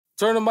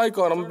Turn the mic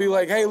on, I'm gonna be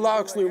like, hey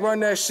Loxley, run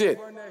that shit.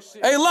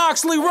 Hey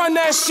Loxley, run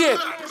that shit.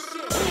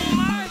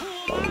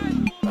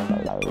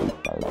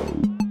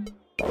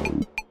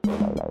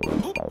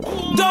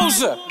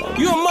 Dosha,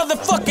 you a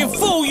motherfucking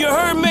fool, you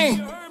heard me?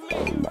 Who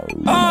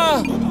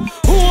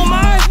am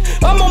I?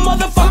 I'm a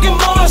motherfucking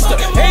monster.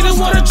 Haters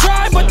wanna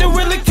try, but they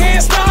really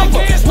can't stop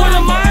us. What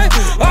am I?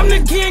 I'm the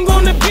king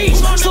on the beach.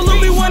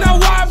 Salute me when I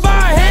ride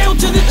by. Hail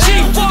to the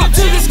chief, up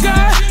to the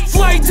sky.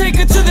 Flight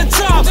taker to the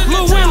top.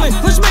 Lil Willin,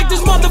 let's make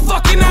this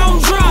motherfucking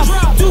album drop.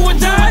 Do or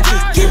die,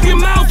 keep your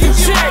mouth in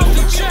check.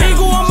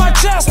 Eagle on my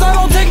chest, I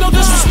don't take no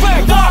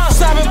disrespect.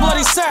 Sabbath,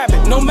 bloody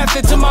Sabbath, no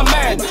method to my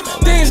madness.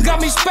 Things got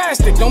me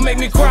spastic, don't make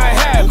me cry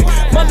havoc.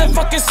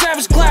 Motherfucking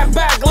savage clap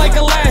back like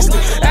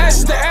elastic.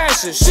 Ashes to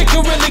ashes, shit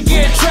can really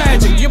get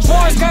tragic. Your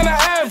boy's kinda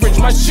average,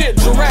 my shit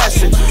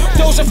Jurassic.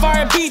 Dosha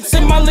fire beats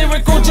in my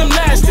lyrical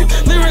gymnastic.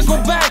 Lyrical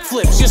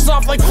backflips, you're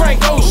soft like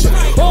Frank Ocean.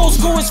 Old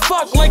school as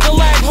fuck like a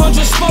lag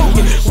 100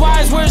 smoking.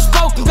 Wise where it's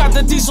spoken, got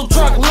the diesel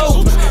truck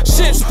loaded.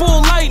 Shit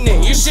spool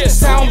lightning, your shit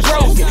sound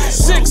broken.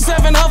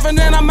 6'7" huffing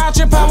and I'm out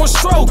your power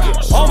stroking.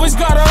 Always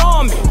got it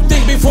on me,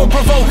 think before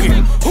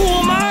provoking. Who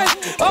am I?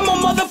 I'm a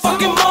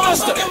motherfucking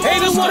monster.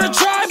 Haters wanna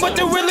try, but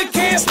they really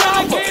can't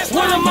stop us.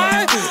 What am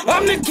I?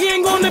 I'm the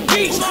king on the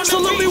beach.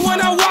 Salute me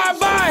when I ride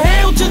by.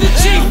 Hail to the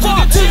chief,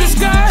 up to the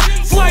sky.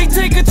 Flight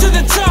taker to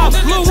the top.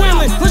 Lil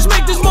Willin, let's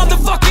make this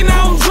motherfucking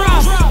album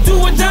drop. Do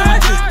or die,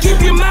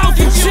 keep your mouth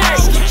in check.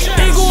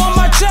 Eagle on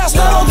my chest,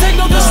 I don't take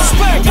no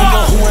disrespect.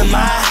 Who am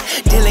I?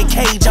 Dylan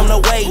Cage, I'm the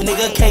way,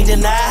 nigga, can't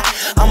deny.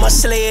 I'ma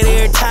slay it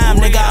every time,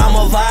 nigga, I'm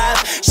a vibe.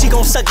 She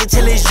gon' suck it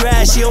till it's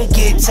dry, she don't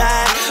get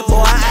tired.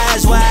 Boy, her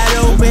eyes wide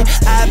open,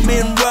 I've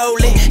been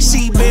rolling,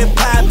 she been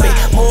popping.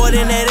 More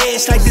than that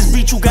ass, like this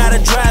beat, you gotta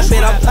drop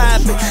it, I'm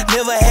popping.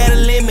 Never had a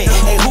limit,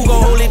 hey, who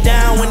gon' hold it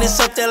down when it's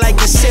up there like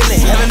the ceiling?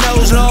 Heaven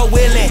knows, Lord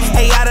willing,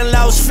 hey, I done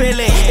lost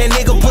feeling. That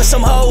nigga put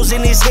some hoes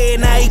in his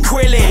head, now he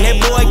krillin'. That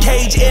boy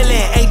Cage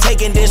illin', ain't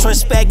taking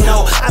disrespect,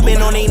 no. I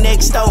been on they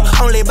next though,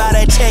 only by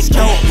that check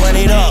though. Run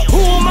it up. Who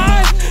am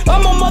I?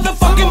 I'm a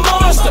motherfucking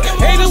monster.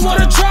 Haters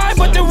wanna try,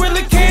 but they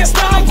really can't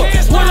stop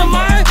us. What am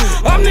I?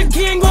 I'm the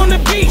king on the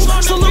beach.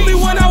 Salute me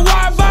when I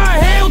ride by.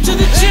 Hail to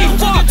the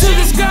chief, up to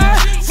the sky.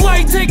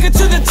 Flight taker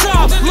to the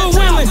top. Lil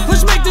Willin,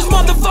 let's make this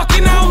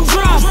motherfucking album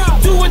drop.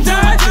 Do or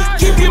die,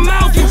 keep your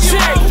mouth in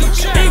check.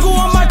 Eagle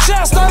on my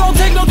chest, I don't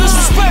take no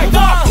disrespect.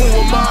 Who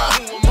am I?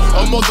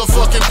 A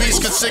motherfucking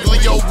beast,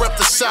 Consiglio rep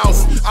the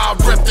south, I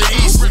rep the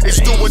east. It's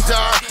do or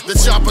die, the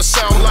chopper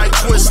sound like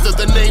Twister.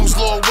 The name's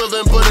Lord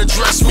Willin, but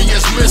address me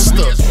as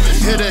Mister.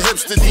 Hit a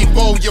hipster,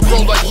 depot, you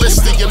roll like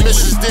Lister. Your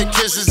missus dick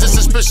kisses, it's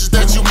suspicious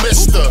that you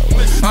missed her.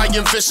 I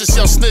am vicious,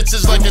 y'all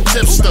snitches like a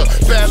tipster.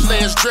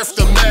 Badlands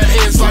drifter, mad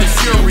hands like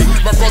fury.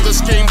 My brothers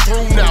came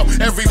through now,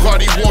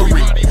 everybody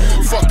worried.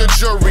 Fuck a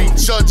jury,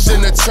 judge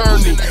and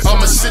attorney.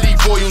 I'm a city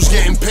boy who's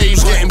getting paid,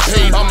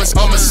 I'm a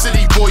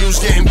city boy who's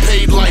getting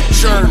paid like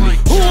Journey.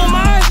 Who am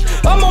I?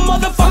 I'm a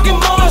motherfucking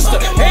monster.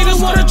 Haters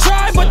wanna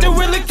try, but they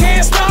really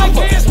can't stop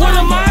us. What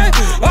am I?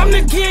 I'm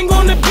the king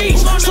on the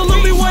beach.